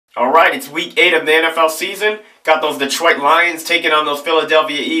All right, it's week 8 of the NFL season. Got those Detroit Lions taking on those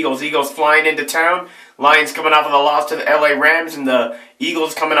Philadelphia Eagles. Eagles flying into town. Lions coming off of a loss to the LA Rams, and the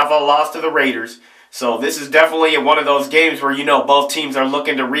Eagles coming off of a loss to the Raiders. So this is definitely one of those games where, both teams are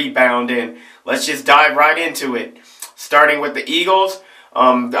looking to rebound, and let's just dive right into it. Starting with the Eagles,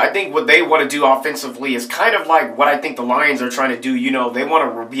 I think what they want to do offensively is kind of like what I think the Lions are trying to do. They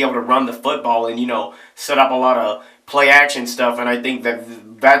want to be able to run the football and, set up a lot of play action stuff, and I think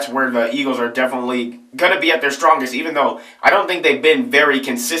that's where the Eagles are definitely going to be at their strongest, even though I don't think they've been very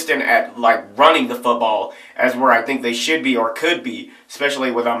consistent at running the football as where I think they should be or could be,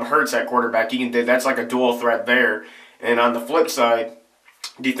 especially with Hurts at quarterback. That's like a dual threat there. And on the flip side,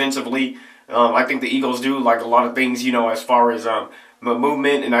 defensively, I think the Eagles do like a lot of things, as far as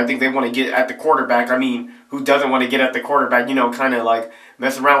movement, and I think they want to get at the quarterback. I mean, who doesn't want to get at the quarterback, kind of like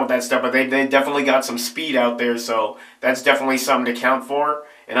mess around with that stuff, but they definitely got some speed out there, so that's definitely something to count for.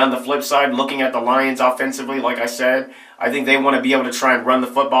 And on the flip side, looking at the Lions offensively, like I said, I think they want to be able to try and run the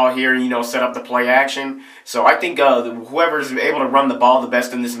football here, set up the play action. So I think whoever's able to run the ball the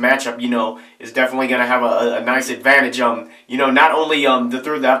best in this matchup, is definitely going to have a nice advantage, not only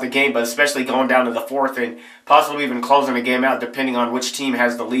throughout the game, but especially going down to the fourth and possibly even closing the game out, depending on which team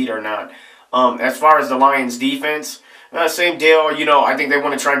has the lead or not. As far as the Lions defense, same deal. I think they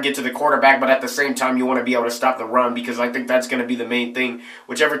want to try and get to the quarterback, but at the same time, you want to be able to stop the run, because I think that's going to be the main thing.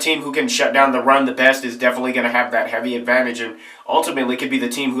 Whichever team who can shut down the run the best is definitely going to have that heavy advantage, and ultimately could be the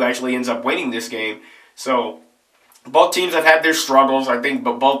team who actually ends up winning this game. So both teams have had their struggles, I think,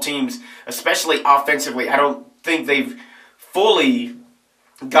 but both teams, especially offensively, I don't think they've fully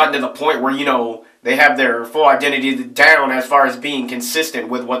gotten to the point where, they have their full identity down as far as being consistent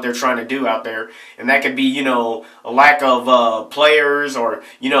with what they're trying to do out there. And that could be, a lack of players or,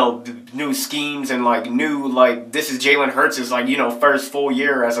 new schemes and, this is Jalen Hurts' first full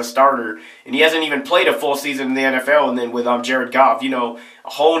year as a starter. And he hasn't even played a full season in the NFL. And then with Jared Goff, a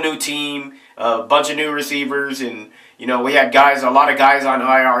whole new team, a bunch of new receivers, and we had a lot of guys on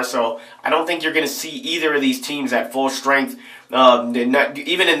IR, so I don't think you're going to see either of these teams at full strength, not,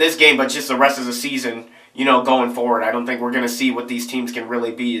 even in this game, but just the rest of the season, going forward. I don't think we're going to see what these teams can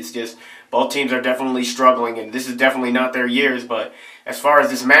really be. It's just both teams are definitely struggling, and this is definitely not their years. But as far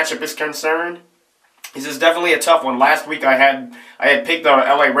as this matchup is concerned, this is definitely a tough one. Last week I had picked the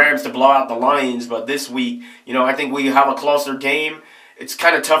LA Rams to blow out the Lions, but this week, I think we have a closer game. It's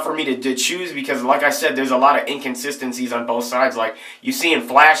kind of tough for me to choose because, like I said, there's a lot of inconsistencies on both sides. You see in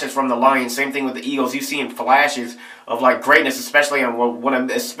flashes from the Lions, same thing with the Eagles. You see in flashes of greatness, especially on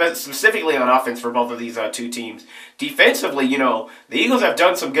specifically on offense for both of these two teams. Defensively, the Eagles have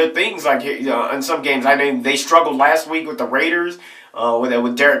done some good things. In some games, I mean, they struggled last week with the Raiders,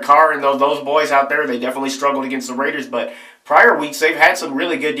 with Derek Carr and those boys out there. They definitely struggled against the Raiders, but prior weeks, they've had some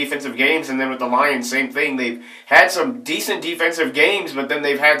really good defensive games, and then with the Lions, same thing. They've had some decent defensive games, but then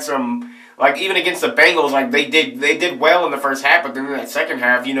they've had some, even against the Bengals, they did well in the first half, but then in that second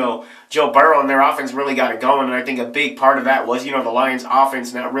half, Joe Burrow and their offense really got it going, and I think a big part of that was, the Lions'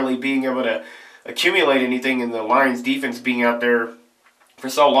 offense not really being able to accumulate anything, and the Lions' defense being out there for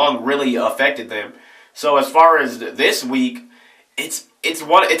so long really affected them. So as far as this week, it's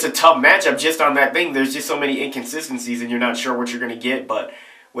a tough matchup just on that thing. There's just so many inconsistencies, and you're not sure what you're going to get. But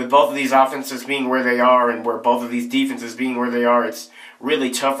with both of these offenses being where they are and where both of these defenses being where they are, it's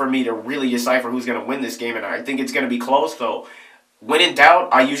really tough for me to really decipher who's going to win this game. And I think it's going to be close, though. When in doubt,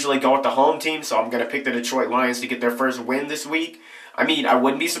 I usually go with the home team, so I'm going to pick the Detroit Lions to get their first win this week. I mean, I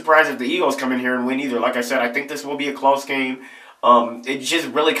wouldn't be surprised if the Eagles come in here and win either. Like I said, I think this will be a close game. It just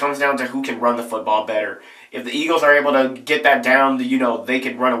really comes down to who can run the football better. If the Eagles are able to get that down, they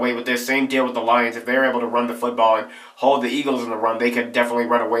could run away with this. Same deal with the Lions. If they're able to run the football and hold the Eagles in the run, they could definitely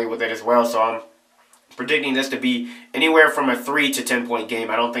run away with it as well. So I'm predicting this to be anywhere from a 3 to 10 point game.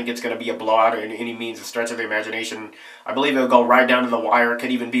 I don't think it's going to be a blowout in any means, a stretch of the imagination. I believe it'll go right down to the wire. It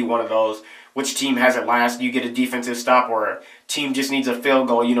could even be one of those. Which team has it last? You get a defensive stop, or a team just needs a field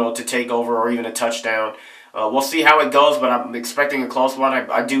goal, to take over, or even a touchdown. We'll see how it goes, but I'm expecting a close one.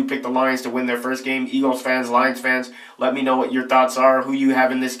 I do pick the Lions to win their first game. Eagles fans, Lions fans, let me know what your thoughts are, who you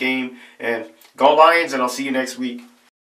have in this game. And go Lions, and I'll see you next week.